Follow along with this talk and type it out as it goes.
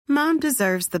Mom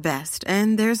deserves the best,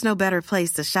 and there's no better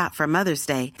place to shop for Mother's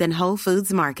Day than Whole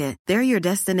Foods Market. They're your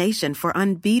destination for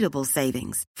unbeatable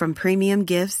savings, from premium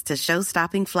gifts to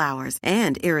show-stopping flowers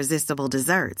and irresistible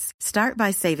desserts. Start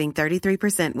by saving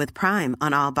 33% with Prime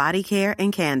on all body care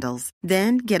and candles.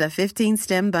 Then get a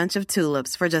 15-stem bunch of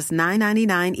tulips for just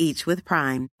 $9.99 each with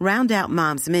Prime. Round out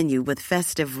Mom's menu with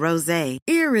festive rosé,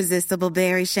 irresistible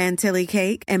berry chantilly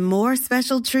cake, and more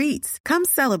special treats. Come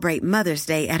celebrate Mother's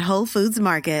Day at Whole Foods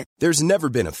Market. There's never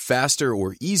been a faster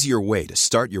or easier way to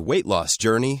start your weight loss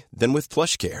journey than with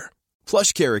PlushCare.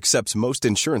 PlushCare accepts most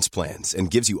insurance plans and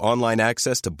gives you online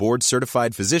access to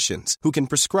board-certified physicians who can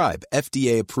prescribe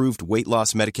FDA-approved weight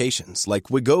loss medications like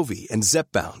Wegovy and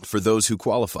Zepbound for those who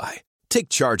qualify. Take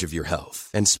charge of your health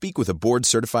and speak with a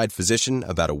board-certified physician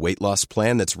about a weight loss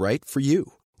plan that's right for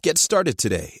you. Get started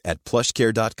today at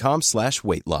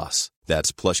plushcare.com/weight loss.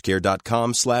 That's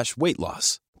plushcare.com/weight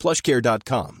loss.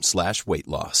 plushcare.com/weight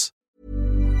loss.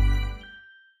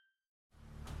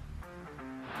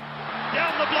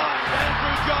 Down the blind,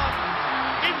 Andrew John.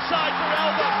 Inside for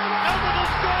Albert. Albert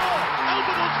will score.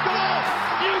 Albert will score.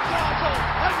 Newcastle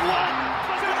have won.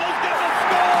 Fiddler's going to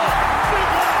score.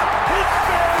 Fiddler, it's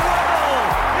farewell.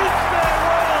 It's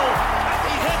farewell.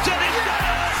 He hits it. He's got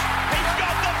it. He's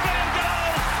got the fan goal.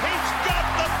 He's got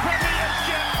the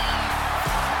premiership.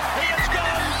 He has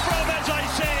gone from, as I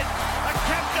said, a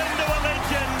captain to a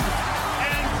legend,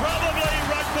 and probably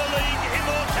rugby league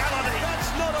immortality.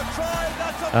 That's not a try,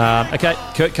 that's a Okay,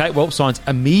 Kurt Capewell signs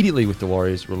immediately with the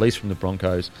Warriors, released from the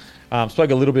Broncos.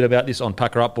 Spoke a little bit about this on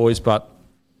Packer Up Boys, but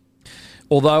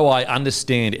although I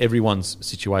understand everyone's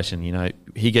situation, you know,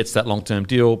 he gets that long-term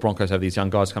deal, Broncos have these young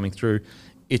guys coming through,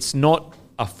 it's not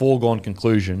a foregone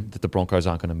conclusion that the Broncos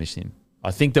aren't going to miss him.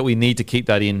 I think that we need to keep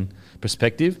that in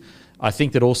perspective. I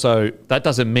think that also, that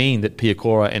doesn't mean that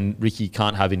Piakora and Ricky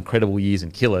can't have incredible years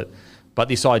and kill it. But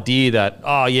this idea that,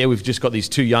 oh yeah, we've just got these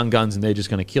two young guns and they're just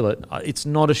going to kill it, it's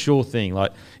not a sure thing.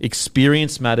 Like,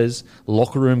 experience matters,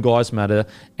 locker room guys matter,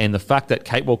 and the fact that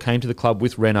Capewell came to the club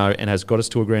with Renault and has got us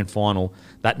to a grand final,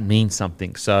 that means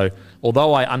something. So,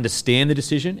 although I understand the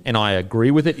decision and I agree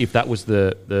with it, if that was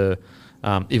if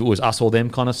it was us or them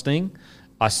kind of thing,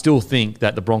 I still think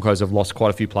that the Broncos have lost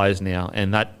quite a few players now,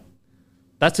 and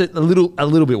that's a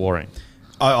little bit worrying.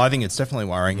 I think it's definitely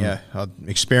worrying, yeah.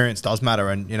 Experience does matter.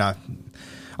 And, you know,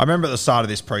 I remember at the start of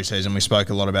this preseason, we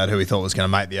spoke a lot about who we thought was going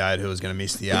to make the 8, who was going to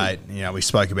miss the 8. You know, we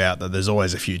spoke about that there's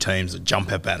always a few teams that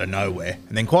jump up out of nowhere,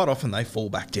 and then quite often they fall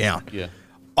back down. Yeah.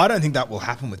 I don't think that will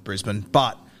happen with Brisbane,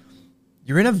 but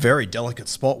you're in a very delicate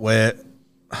spot where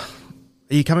are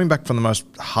you coming back from the most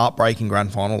heartbreaking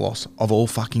grand final loss of all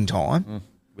fucking time?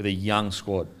 With a young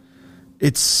squad.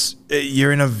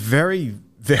 You're in a very,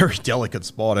 very delicate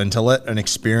spot, and to let an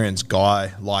experienced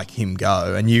guy like him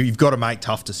go, and you've got to make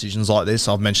tough decisions like this.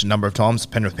 I've mentioned a number of times, the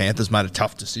Penrith Panthers made a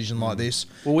tough decision like this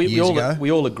years ago.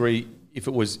 We all agree if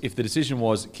the decision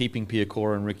was keeping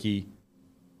Piakora and Ricky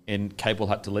and Capewell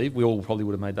had to leave, we all probably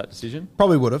would have made that decision.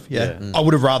 Probably would have, yeah. I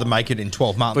would have rather make it in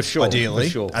 12 months, for sure, ideally.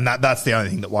 For sure. And that's the only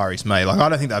thing that worries me. Like, I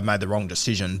don't think they've made the wrong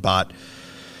decision, but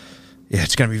yeah,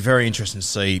 it's going to be very interesting to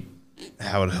see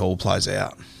how it all plays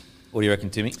out. What do you reckon,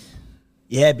 Timmy?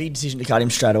 Yeah, big decision to cut him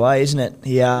straight away, isn't it?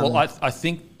 Well,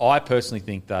 I personally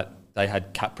think that they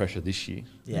had cap pressure this year.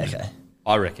 Yeah, okay.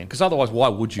 I reckon. Because otherherwise, why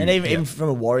would you? And even from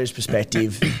a Warriors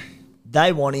perspective,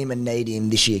 they want him and need him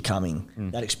this year coming.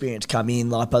 That experience come in.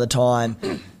 Like, by the time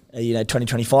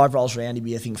 2025 rolls around, he'll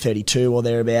be, I think, 32 or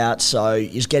thereabouts. So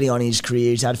he's getting on in his career.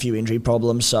 He's had a few injury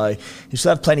problems. So he'll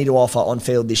still have plenty to offer on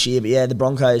field this year. But yeah, the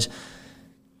Broncos,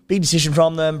 big decision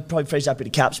from them. Probably frees up a bit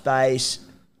of cap space.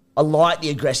 I like the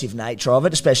aggressive nature of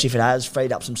it, especially if it has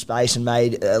freed up some space and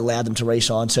allowed them to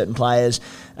re-sign certain players.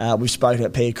 We've spoken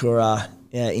about Piakura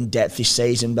in depth this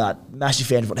season, but massive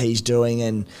fan of what he's doing,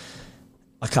 and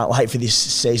I can't wait for this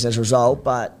season as a result.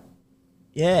 But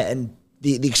yeah, and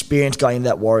the experience going into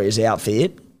that Warriors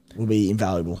outfit will be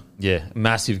invaluable. Yeah,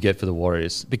 massive get for the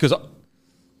Warriors. Because,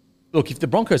 look, if the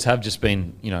Broncos have just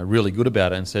been really good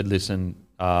about it and said, listen,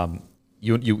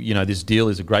 this deal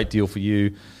is a great deal for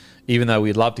you, even though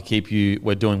we'd love to keep you,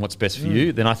 we're doing what's best for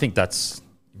you, then I think that's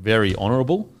very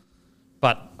honourable.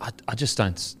 But I just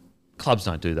don't... Clubs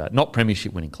don't do that. Not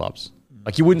premiership winning clubs.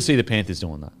 Like, you wouldn't see the Panthers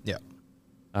doing that.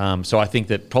 Yeah. So I think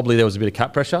that probably there was a bit of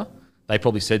cap pressure. They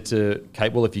probably said to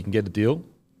Capewell, if you can get a deal,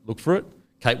 look for it.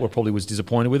 Capewell probably was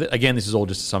disappointed with it. Again, this is all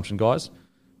just assumption, guys.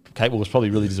 Capewell was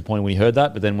probably really disappointed when he heard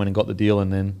that, but then went and got the deal,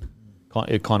 and then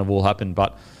it kind of all happened.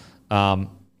 But...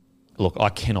 look, I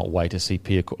cannot wait to see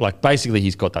Piakura. Like, basically,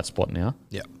 he's got that spot now.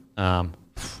 Yeah.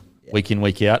 Week in,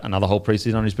 week out, another whole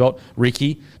preseason on his belt.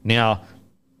 Ricky, now,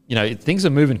 things are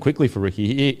moving quickly for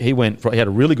Ricky. He had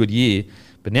a really good year,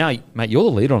 but now, mate, you're the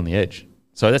leader on the edge.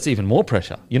 So that's even more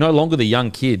pressure. You're no longer the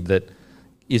young kid that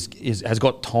has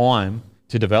got time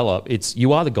to develop.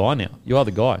 You are the guy now. You are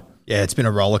the guy. Yeah, it's been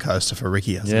a roller coaster for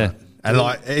Ricky, hasn't it?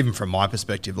 And even from my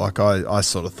perspective, I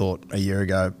sort of thought a year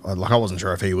ago, I wasn't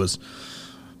sure if he was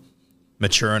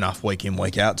mature enough week in,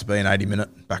 week out to be an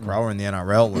 80-minute back rower in the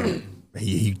NRL.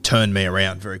 He turned me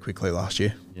around very quickly last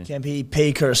year. Yeah. Kempy,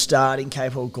 Peaker starting,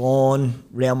 Capewell gone,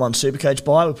 round 1 Supercoach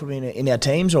bye. We put him in our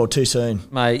teams or too soon?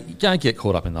 Mate, don't get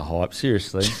caught up in the hype,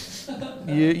 seriously.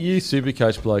 you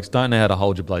Supercoach blokes don't know how to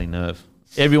hold your bloody nerve.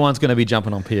 Everyone's going to be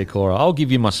jumping on Piacora. I'll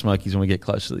give you my smokies when we get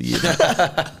closer to the year.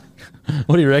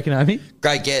 What do you reckon, Amy?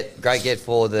 Great get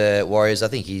for the Warriors. I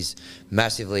think he's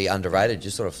massively underrated,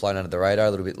 just sort of flown under the radar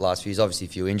a little bit the last few years. Obviously a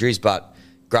few injuries, but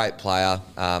great player.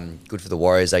 Good for the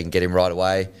Warriors. They can get him right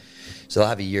away. So they'll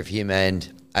have a year of him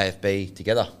and AFB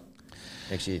together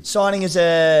next year. Signing as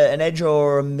an edge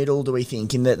or a middle, do we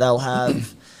think, in that they'll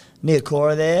have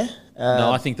Niokora there?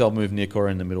 No, I think they'll move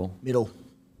Niokora in the middle.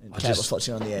 Capewell slots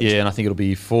in on the edge. Yeah, and I think it'll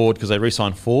be Ford because they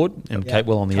re-signed Ford and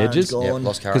Capewell on the edges.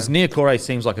 Lost Karen. Because Niokora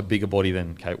seems like a bigger body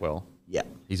than Capewell. Yeah.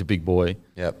 He's a big boy.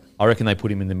 Yep. I reckon they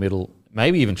put him in the middle,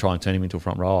 maybe even try and turn him into a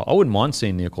front rower. I wouldn't mind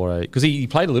seeing Niokora because he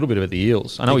played a little bit of the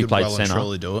Eels. I know he played well centre.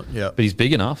 Surely do it. Yeah. But he's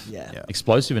big enough,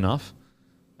 explosive enough.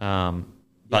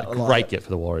 But great get for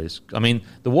the Warriors. I mean,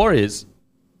 the Warriors,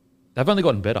 they've only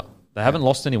gotten better. They haven't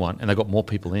lost anyone, and they've got more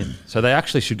people in. So they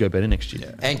actually should go better next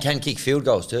year. And can kick field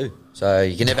goals too. So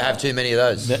you can never have too many of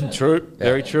those. True.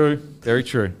 Very true. Very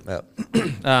true. Yep.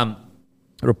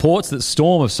 Reports that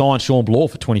Storm have signed Sean Bloor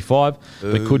for 25,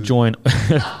 but could join...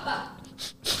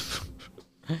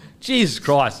 Jesus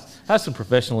Christ. Have some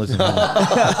professionalism. What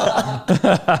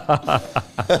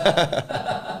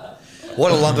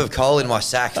a lump of coal in my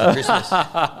sack for Christmas.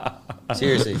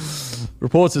 Seriously.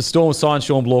 Reports that Storm signed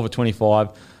Sean Bloor for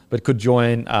 25, but could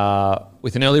join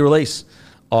with an early release.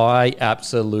 I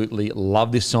absolutely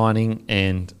love this signing,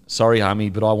 and sorry, Hammy,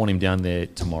 but I want him down there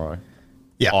tomorrow.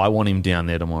 Yeah. I want him down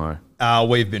there tomorrow.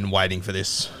 We've been waiting for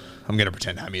this. I'm going to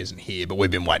pretend Hammy isn't here, but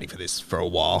we've been waiting for this for a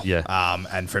while. Yeah.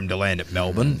 And for him to land at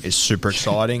Melbourne is super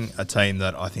exciting. A team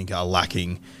that I think are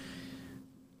lacking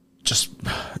just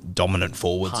dominant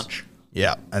forwards. Punch.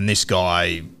 Yeah. And this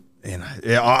guy,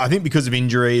 I think because of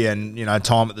injury and,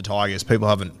 time at the Tigers, people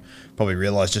haven't probably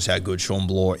realised just how good Sean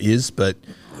Bloor is. But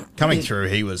coming through,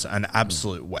 he was an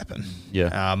absolute weapon.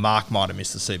 Yeah. Mark might have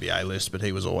missed the CBA list, but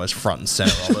he was always front and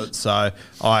centre of it. So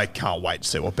I can't wait to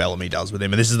see what Bellamy does with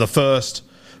him. And this is the first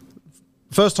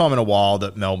time in a while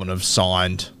that Melbourne have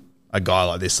signed a guy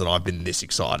like this that I've been this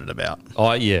excited about.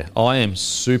 I am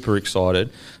super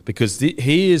excited because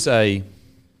he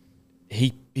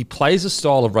plays a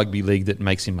style of rugby league that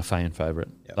makes him a fan favourite.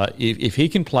 Yep. Like if he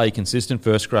can play consistent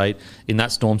first grade in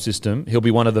that Storm system, he'll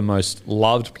be one of the most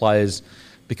loved players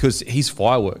because he's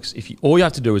fireworks. All you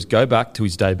have to do is go back to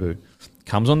his debut.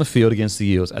 Comes on the field against the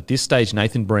Eels. At this stage,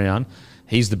 Nathan Brown,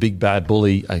 he's the big bad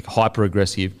bully,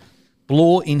 hyper-aggressive.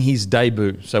 Bloor in his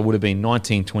debut, so would have been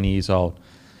 19, 20 years old,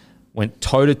 went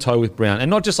toe-to-toe with Brown. And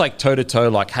not just like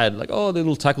toe-to-toe, had the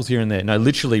little tackles here and there. No,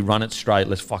 literally run it straight,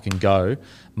 let's fucking go.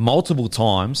 Multiple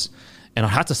times. And I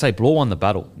have to say, Bloor won the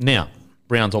battle. Now,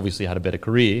 Brown's obviously had a better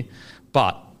career,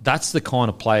 but that's the kind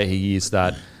of player he is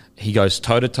that he goes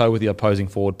toe-to-toe with the opposing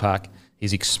forward pack.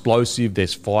 He's explosive.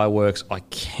 There's fireworks. I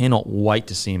cannot wait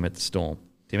to see him at the Storm.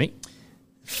 Timmy?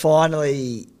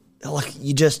 Finally,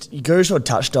 Guru sort of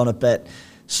touched on it, but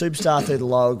superstar through the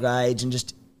lower grades and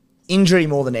just injury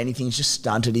more than anything has just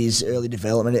stunted his early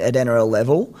development at NRL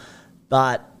level.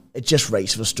 But it just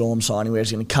reeks of a Storm signing where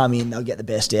he's going to come in, they'll get the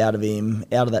best out of him,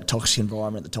 out of that toxic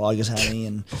environment the Tigers having.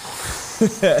 And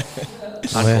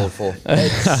uncalled for.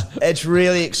 It's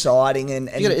really exciting. And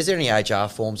is there any HR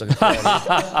forms I can fill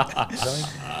out?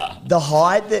 The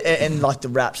hype and the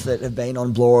raps that have been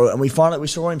on Bloor, and we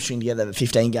saw him string together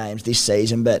 15 games this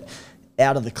season, but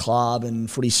out of the club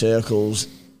and footy circles,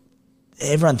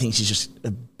 everyone thinks he's just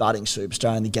a budding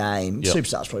superstar in the game. Yep.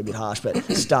 Superstar's probably a bit harsh, but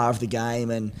star of the game,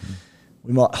 and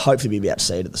we might hopefully be able to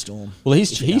see it at the Storm. Well,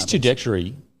 his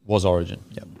trajectory was Origin.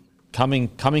 Yep.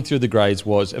 Coming through the grades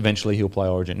was eventually he'll play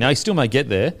Origin. Now, he still may get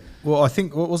there. Well, I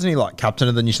think, wasn't he captain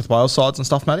of the New South Wales sides and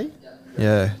stuff, Matty?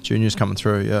 Yeah, juniors coming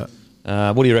through, yeah.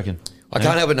 What do you reckon? I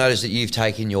can't help but notice that you've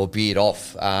taken your beard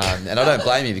off, and I don't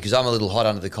blame you because I'm a little hot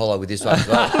under the collar with this one as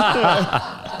well.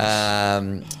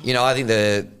 I think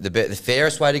the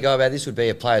fairest way to go about this would be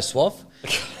a player swap.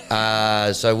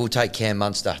 So we'll take Cam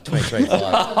Munster,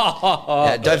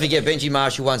 2025. Don't forget, Benji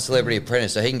Marshall won Celebrity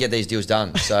Apprentice, so he can get these deals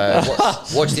done. So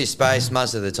watch this space,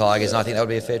 Munster the Tigers, and I think that would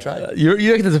be a fair trade. You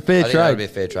reckon it's a fair I think trade? that would be a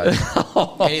fair trade.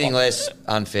 Anything less,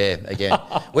 unfair, again.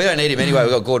 We don't need him anyway.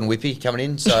 We've got Gordon Whippy coming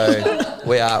in, so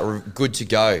we are good to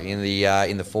go in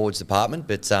the forwards department.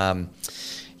 But,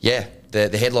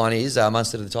 the headline is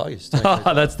Munster to the Tigers.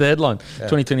 That's the headline.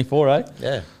 2024, eh?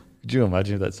 Yeah. Could you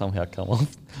imagine if that somehow come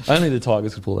off? Only the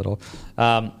Tigers could pull that off.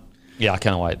 I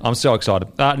can't wait. I'm so excited.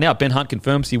 Now, Ben Hunt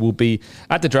confirms he will be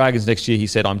at the Dragons next year. He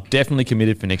said, I'm definitely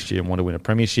committed for next year and want to win a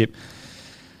premiership.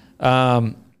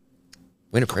 Win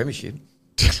a premiership?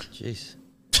 Jeez.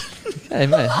 Hey,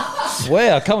 man.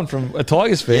 Wow, coming from a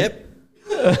Tigers fan. Yep.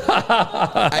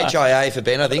 HIA for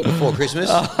Ben, I think, before Christmas.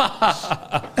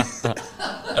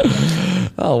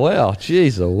 Oh, wow.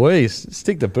 Jeez Louise.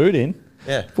 Stick the boot in.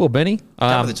 Yeah. Poor Benny.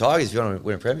 Come to the Tigers if you want to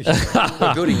win a premiership.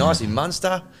 We're building nicely.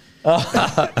 Munster.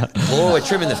 We're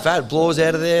trimming the fat. Blaw's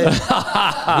out of there.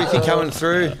 Whippy coming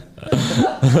through.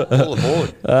 All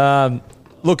aboard.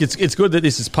 Look, it's good that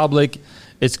this is public.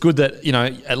 It's good that,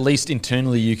 at least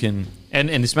internally you can, and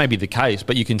this may be the case,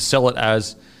 but you can sell it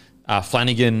as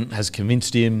Flanagan has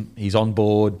convinced him, he's on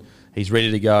board, he's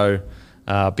ready to go.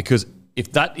 Because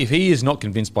if he is not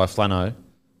convinced by Flano,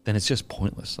 then it's just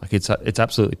pointless. Like it's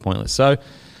absolutely pointless. So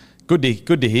good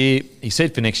to hear. He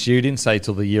said for next year. He didn't say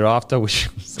till the year after, which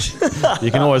you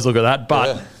can always look at that.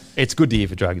 But it's good to hear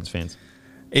for Dragons fans.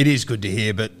 It is good to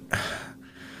hear, but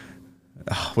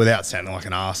without sounding like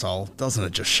an arsehole, doesn't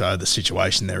it just show the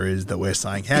situation there is that we're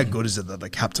saying? How good is it that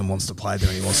the captain wants to play there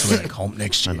and he wants to win a comp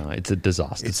next year? I know, it's a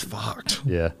disaster. It's fucked.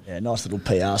 Yeah. Yeah, nice little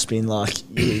PR spin. Like,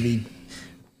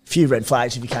 few red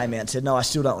flags if he came out and said, no, I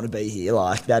still don't want to be here.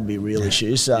 Like, that'd be a real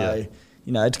issue. So,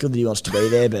 it's good that he wants to be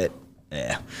there, but,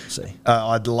 we'll see.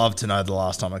 I'd love to know the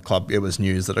last time it was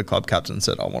news that a club captain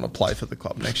said, I want to play for the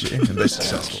club next year and be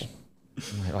successful.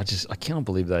 Mate, I cannot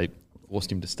believe they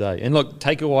forced him to stay. And look,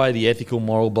 take away the ethical,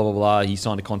 moral, blah, blah, blah. He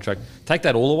signed a contract. Take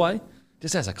that all away.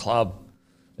 Just as a club.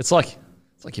 It's like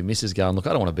your missus going, look, I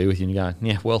don't want to be with you. And you're going,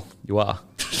 yeah, well, you are.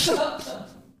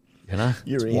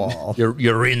 You're in. Wow.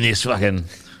 You're in this fucking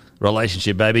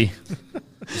relationship, baby.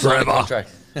 Forever.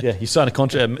 Yeah, you signed a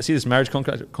contract. See this marriage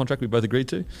contract we both agreed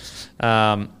to?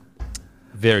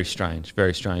 Very strange,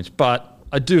 very strange. But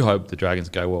I do hope the Dragons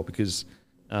go well because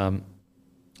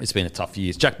it's been a tough few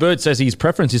years. Jack Bird says his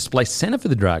preference is to play centre for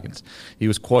the Dragons. He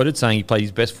was quoted saying he played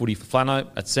his best footy for Flano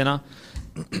at centre.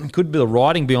 Could be the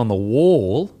writing be on the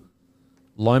wall.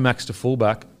 Lomax to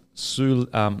fullback,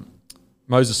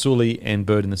 Moses Sully and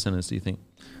Bird in the centres, do you think?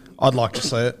 I'd like to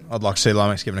see it. I'd like to see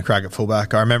Lomax given a crack at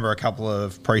fullback. I remember a couple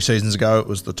of pre-seasons ago, it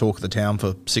was the talk of the town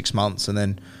for 6 months, and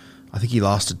then I think he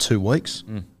lasted 2 weeks.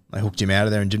 They hooked him out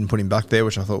of there and didn't put him back there,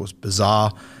 which I thought was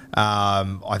bizarre.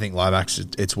 I think Lomax,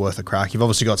 it's worth a crack. You've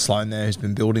obviously got Sloan there, who's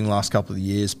been building the last couple of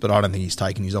years, but I don't think he's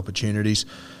taken his opportunities.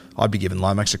 I'd be giving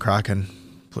Lomax a crack and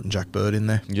putting Jack Bird in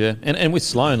there. Yeah, and with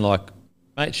Sloan,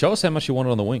 mate, show us how much you want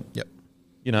it on the wing. Yep.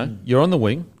 You're on the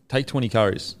wing, take 20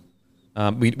 carries.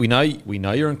 We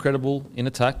know you're incredible in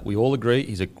attack. We all agree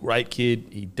he's a great kid.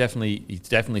 He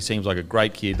definitely seems like a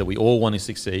great kid that we all want to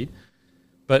succeed.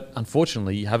 But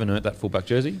unfortunately, you haven't earned that fullback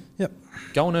jersey. Yep.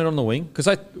 Go and earn it on the wing because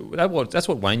that's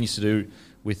what Wayne used to do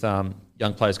with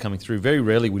young players coming through. Very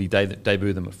rarely would he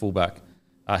debut them at fullback.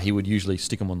 He would usually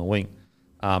stick them on the wing,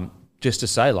 just to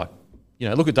say look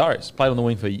at Darius, played on the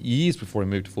wing for years before he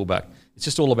moved to fullback. It's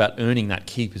just all about earning that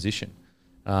key position.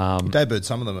 He debuted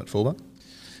some of them at fullback.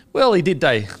 Well, he did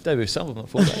debut some of them at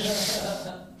fullback.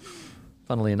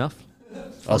 Funnily enough.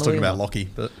 I was talking about Lockie,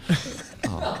 but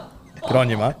good on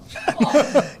you, mate.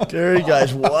 There he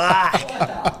goes,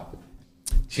 whack.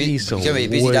 It's going to be a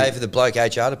busy day for the bloke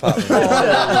HR department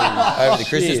over the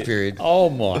Christmas period. Oh,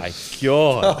 my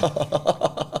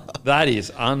God. That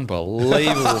is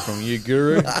unbelievable from you,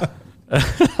 Guru.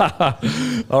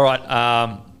 All right.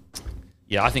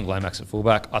 I think Lomax at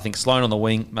fullback. I think Sloan on the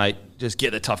wing, mate. Just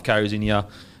get the tough carries in here.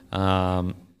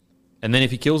 And then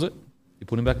if he kills it, you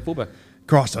put him back at fullback.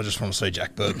 Christ, I just want to see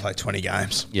Jack Bird play 20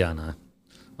 games. Yeah,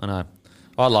 I know.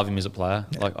 I love him as a player.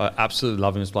 Yeah. I absolutely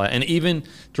love him as a player. And even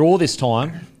through all this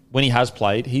time, when he has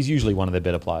played, he's usually one of their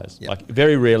better players. Yep.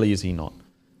 Very rarely is he not.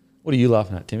 What are you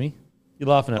laughing at, Timmy? You're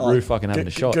laughing at Roo fucking having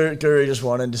a shot. Guru just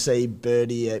wanted to see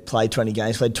Birdie play 20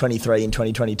 games. Played 23 in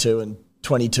 2022 and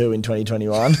 22 in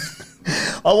 2021.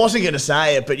 I wasn't going to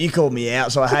say it, but you called me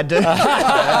out, so I had to.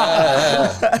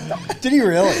 Did he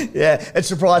really? Yeah, it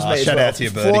surprised me as well. Shout out to you,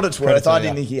 Birdie. For what it's worth, I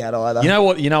didn't think he had either. You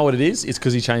know what it is? It's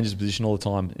because he changes position all the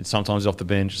time. Sometimes he's off the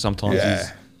bench. Sometimes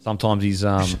he's.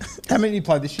 How many did he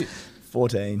play this year?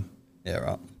 14. Yeah,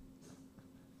 right.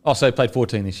 Oh, so he played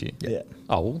 14 this year? Yeah.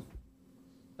 Oh, well,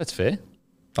 that's fair.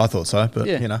 I thought so, but,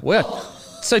 Yeah. you know. Wow.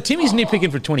 So Timmy's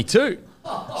nitpicking for 22.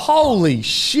 Holy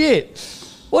shit.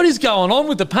 What is going on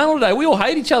with the panel today? We all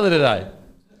hate each other today.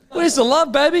 Where's the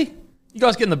love, baby? You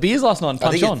guys getting the beers last night and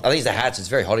punch on? I think it's the hats. It's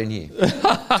very hot in here.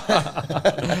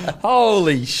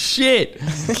 Holy shit.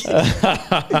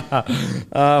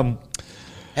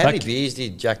 How many beers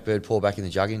did Jack Bird pour back in the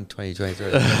jug in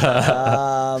 2023?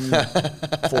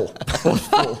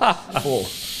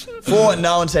 Four, and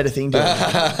no one said a thing to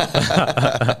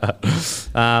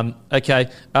him. Okay.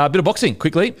 A bit of boxing,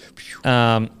 quickly.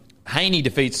 Haney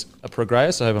defeats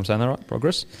Prograis. I hope I'm saying that right.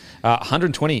 Progress.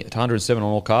 120 to 107 on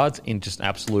all cards in just an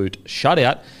absolute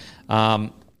shutout.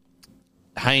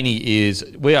 Haney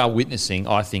we are witnessing,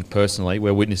 I think personally,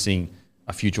 we're witnessing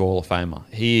a future Hall of Famer.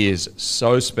 He is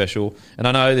so special. And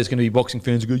I know there's going to be boxing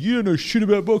fans who go, you don't know shit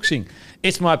about boxing.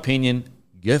 It's my opinion.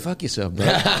 Go fuck yourself, bro.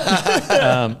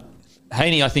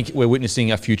 Haney, I think we're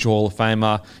witnessing a future Hall of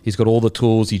Famer. He's got all the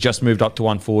tools. He just moved up to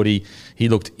 140. He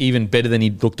looked even better than he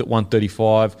looked at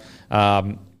 135.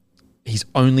 He's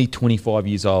only 25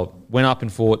 years old. Went up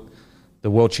and fought the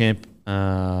world champ,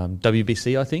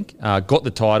 WBC, I think. Got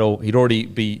the title. He'd already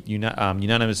be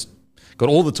unanimous. Got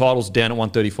all the titles down at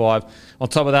 135. On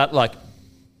top of that,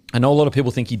 I know a lot of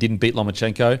people think he didn't beat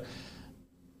Lomachenko,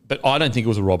 but I don't think it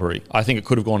was a robbery. I think it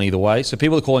could have gone either way. So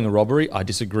people are calling it a robbery. I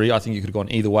disagree. I think it could have gone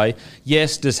either way.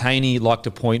 Yes, does Haney like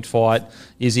to point fight?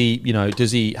 Does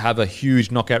he have a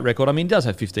huge knockout record? I mean, he does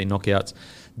have 15 knockouts.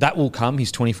 That will come.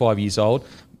 He's 25 years old.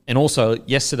 And also,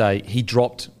 yesterday, he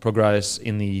dropped Prograis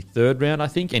in the third round, I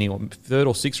think, third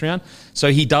or sixth round.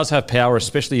 So he does have power,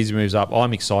 especially as he moves up.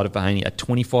 I'm excited for Haney. At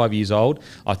 25 years old,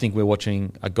 I think we're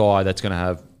watching a guy that's going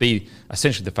to be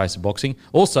essentially the face of boxing.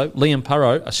 Also, Liam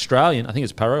Parro, Australian, I think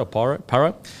it's Parro.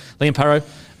 Liam Parro,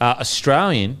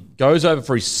 Australian, goes over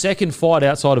for his second fight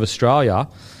outside of Australia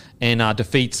and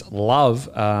defeats Love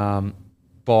by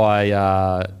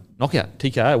knockout,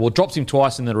 TKO. Well, drops him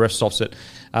twice and then the ref stops it.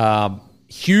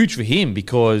 Huge for him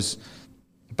because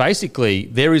basically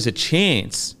there is a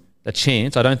chance, I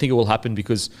don't think it will happen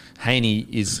because Haney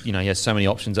is, he has so many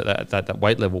options at that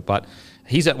weight level, but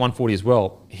he's at 140 as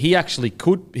well. He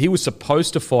was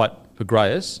supposed to fight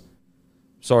Prograis,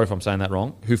 sorry if I'm saying that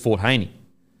wrong, who fought Haney.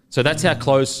 So that's how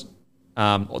close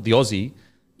the Aussie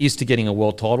is to getting a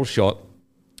world title shot.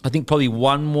 I think probably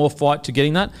one more fight to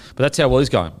getting that, but that's how well he's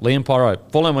going. Liam Parro.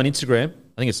 Follow him on Instagram.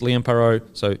 I think it's Liam Parro,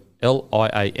 so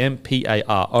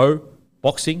Liamparo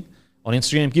boxing on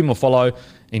Instagram. Give him a follow.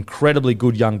 Incredibly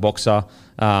good young boxer.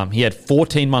 He had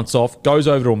 14 months off, goes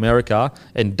over to America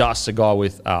and dusts a guy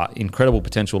with incredible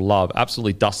potential. Love.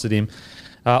 Absolutely dusted him.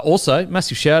 Also,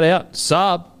 massive shout out.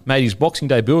 Saab made his boxing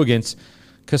debut against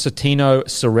Cosentino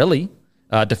Cirelli,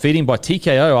 defeating by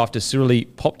TKO after Cirelli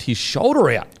popped his shoulder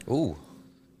out. Ooh.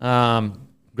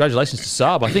 Congratulations to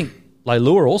Saab. I think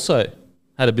Leilua also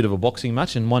had a bit of a boxing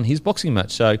match and won his boxing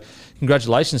match. So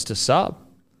congratulations to Saab.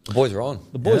 The boys are on.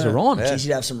 The boys are on. Jeez,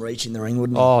 he'd have some reach in the ring,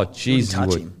 wouldn't he? Oh, jeez, Touch he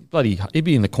would. him. Bloody, he'd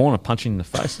be in the corner punching in the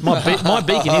face. My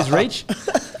beak in his reach.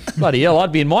 Bloody hell,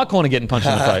 I'd be in my corner getting punched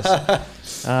in the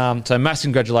face. So massive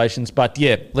congratulations. But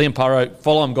yeah, Liam Parro,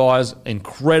 follow him, guys.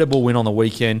 Incredible win on the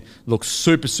weekend. Looks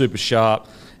super, super sharp.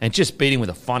 And just beating with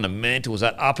the fundamentals.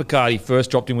 That uppercut he first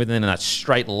dropped him with and then that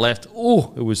straight left.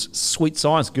 Oh, it was sweet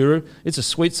science, Guru. It's a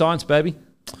sweet science, baby.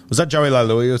 Was that Joey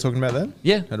Leilua you were talking about then?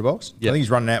 Yeah. At a box? Yeah. I think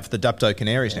he's running out for the Dapto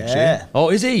Canaries next year. Oh,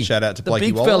 is he? Shout out to the Blakey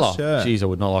big Wallace. fella. Yeah. Jeez, I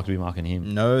would not like to be marking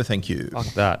him. No, thank you.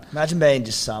 Fuck that. Imagine being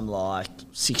just some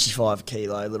 65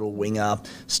 kilo little winger,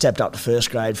 stepped up to first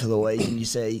grade for the week, and you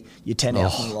see you're 10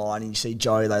 out from the line, and you see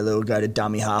Joey Leilua go to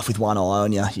dummy half with one eye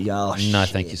on you. You go, oh, no, shit.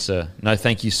 thank you, sir. No,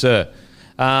 thank you, sir.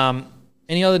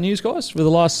 Any other news, guys, for the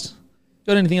last...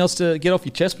 Got anything else to get off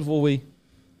your chest before we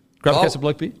grab a case of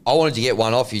bloke beer? I wanted to get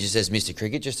one off you just as Mr.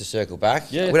 Cricket, just to circle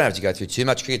back. Yeah. We don't have to go through too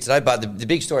much cricket today, but the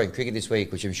big story in cricket this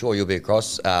week, which I'm sure you'll be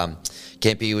across,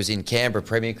 Kempy, was in Canberra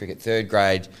Premier Cricket, third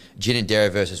grade,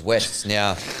 Ginninderra versus Wests.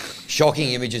 Now,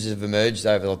 shocking images have emerged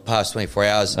over the past 24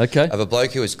 hours of a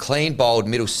bloke who was clean bowled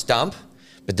middle stump,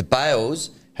 but the bails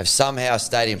have somehow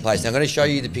stayed in place. Now, I'm going to show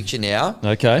you the picture now.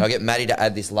 Okay. I'll get Matty to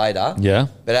add this later. Yeah.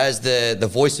 But as the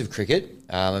voice of cricket,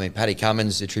 Paddy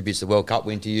Cummins attributes the World Cup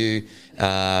win to you.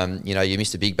 You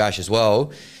missed a big bash as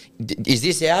well. Is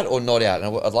this out or not out?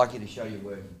 And I'd like you to show your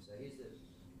work. So here's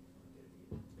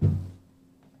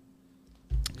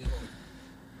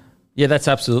Yeah, that's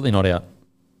absolutely not out.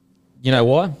 You know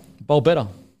why? Bowl better.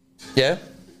 Yeah?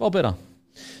 Bowl better.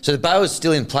 So the bail is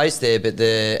still in place there, but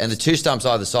the two stumps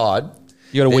either side.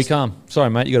 You got a weak arm. Sorry,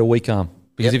 mate, you got a weak arm.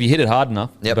 Because Yep. if you hit it hard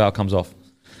enough, Yep. the bail comes off.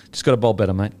 Just got to bowl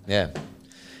better, mate. Yeah.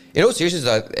 In all seriousness,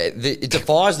 though, it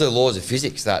defies the laws of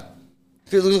physics. That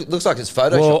it looks like it's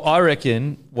Photoshop. Well, I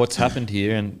reckon what's happened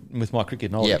here, and with my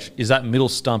cricket knowledge, is that middle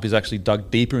stump is actually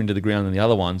dug deeper into the ground than the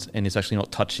other ones, and it's actually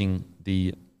not touching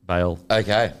the bail.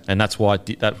 Okay. And that's why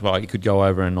it could go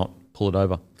over and not pull it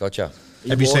over. Gotcha.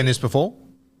 Have you seen this before?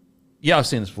 Yeah, I've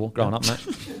seen this before, growing up, mate.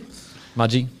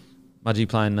 Mudgy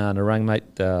playing Narang, mate.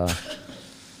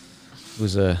 It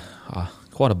was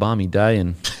quite a balmy day,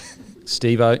 and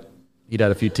Steve-O, he'd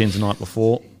had a few tins the night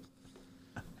before.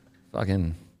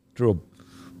 Fucking drew a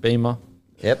beamer.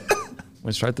 Yep.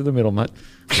 Went straight to the middle, mate.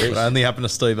 It only happened to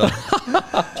Steve-O.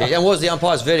 And what was the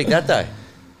umpire's verdict that day?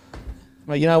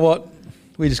 Mate, you know what?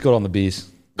 We just got on the beers.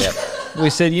 Yep. We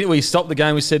said, we stopped the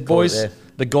game. We said, boys, there.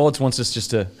 the gods wants us just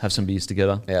to have some beers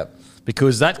together. Yep.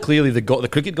 Because that clearly, the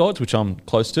cricket gods, which I'm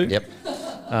close to, Yep.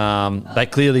 They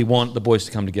clearly want the boys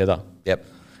to come together. Yep.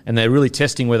 And they're really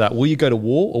testing whether, will you go to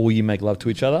war or will you make love to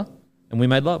each other? And we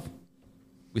made love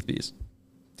with beers.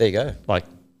 There you go. Like,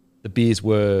 the beers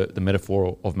were the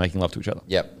metaphor of making love to each other.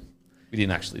 Yep. We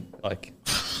didn't actually, like,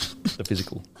 the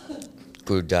physical.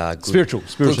 Good. Spiritual.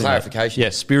 Good clarification.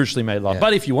 Yes, spiritually made love. Yeah.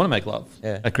 But if you want to make love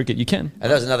Yeah. at cricket, you can.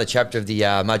 And that was another chapter of the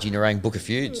Mudgy Narang Book of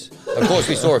Feuds. Of course,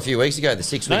 we saw a few weeks ago the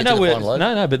 6 wicket to the final over.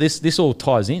 No, but this all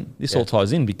ties in. This all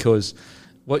ties in because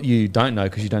what you don't know,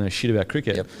 because you don't know shit about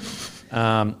cricket,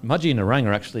 Mudgy and Narang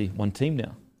are actually one team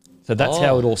now. So that's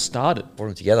how it all started. Brought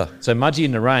them together. So Mudgy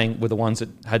and Narang were the ones that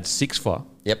had 6 for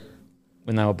Yep.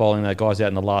 when they were bowling their guys out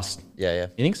in the last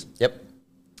innings. Yep.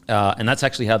 And that's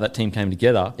actually how that team came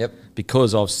together. Yep.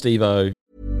 Because of Steve-O.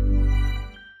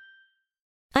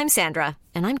 I'm Sandra,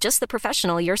 and I'm just the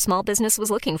professional your small business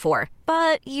was looking for.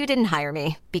 But you didn't hire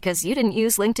me because you didn't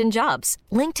use LinkedIn Jobs.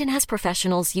 LinkedIn has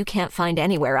professionals you can't find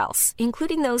anywhere else,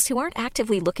 including those who aren't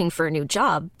actively looking for a new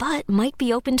job, but might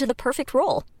be open to the perfect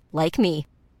role, like me.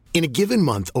 In a given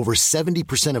month, over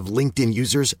 70% of LinkedIn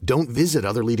users don't visit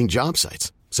other leading job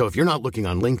sites. So if you're not looking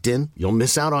on LinkedIn, you'll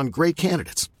miss out on great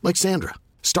candidates like Sandra.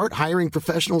 Start hiring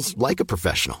professionals like a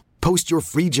professional. Post your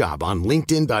free job on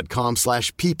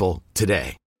linkedin.com/people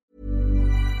today.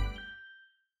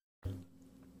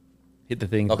 Hit the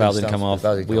thing, Okay, bail didn't stuff. come off.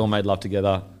 Bail didn't We come all made love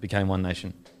together, became one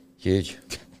nation. Huge.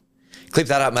 Clip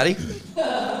that up, Matty. What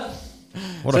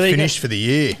So a there you finish go. for the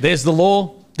year. There's the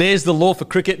law. There's the law for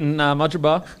cricket in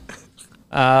Mudgeeraba.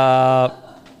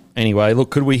 Anyway,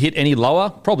 look, could we hit any lower?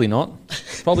 Probably not.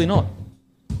 Probably not.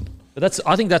 But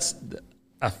I think that's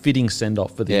a fitting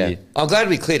send-off for the year. I'm glad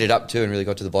we cleared it up too and really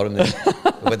got to the bottom of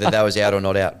whether that was out or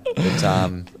not out. But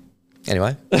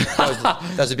anyway,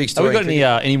 that was a big story. Have we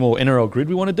got any more NRL grid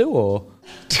we want to do, or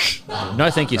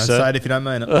no? Thank you, Don't sir. say it if you don't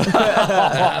mean it.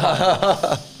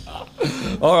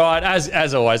 All right,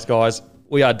 as always, guys,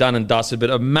 we are done and dusted. But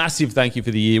a massive thank you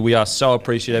for the year. We are so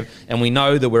appreciative, and we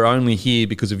know that we're only here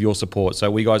because of your support.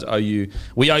 So we guys owe you.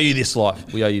 We owe you this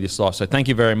life. We owe you this life. So thank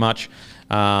you very much,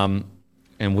 and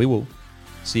we will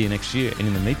see you next year. And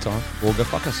in the meantime, we'll go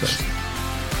fuck ourselves.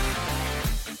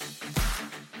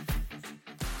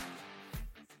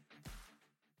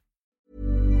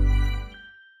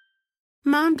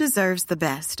 Mom deserves the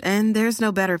best, and there's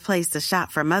no better place to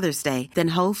shop for Mother's Day than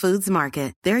Whole Foods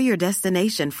Market. They're your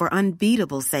destination for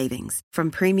unbeatable savings,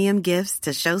 from premium gifts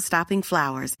to show-stopping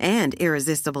flowers and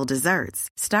irresistible desserts.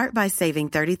 Start by saving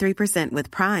 33%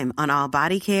 with Prime on all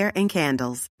body care and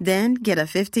candles. Then get a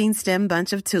 15-stem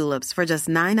bunch of tulips for just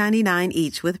 $9.99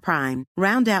 each with Prime.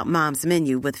 Round out Mom's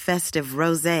menu with festive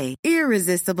rosé,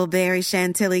 irresistible berry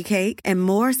chantilly cake, and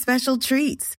more special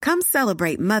treats. Come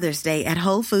celebrate Mother's Day at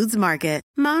Whole Foods Market.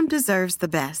 Mom deserves the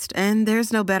best, and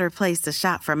there's no better place to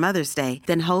shop for Mother's Day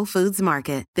than Whole Foods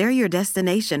Market. They're your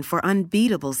destination for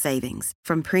unbeatable savings,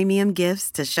 from premium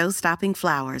gifts to show-stopping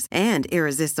flowers and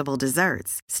irresistible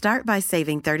desserts. Start by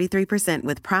saving 33%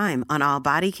 with Prime on all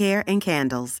body care and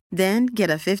candles. Then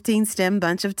get a 15-stem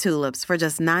bunch of tulips for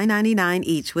just $9.99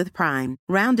 each with Prime.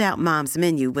 Round out Mom's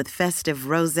menu with festive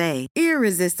rosé,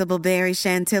 irresistible berry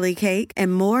chantilly cake,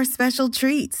 and more special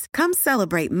treats. Come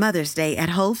celebrate Mother's Day at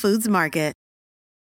Whole Foods Market.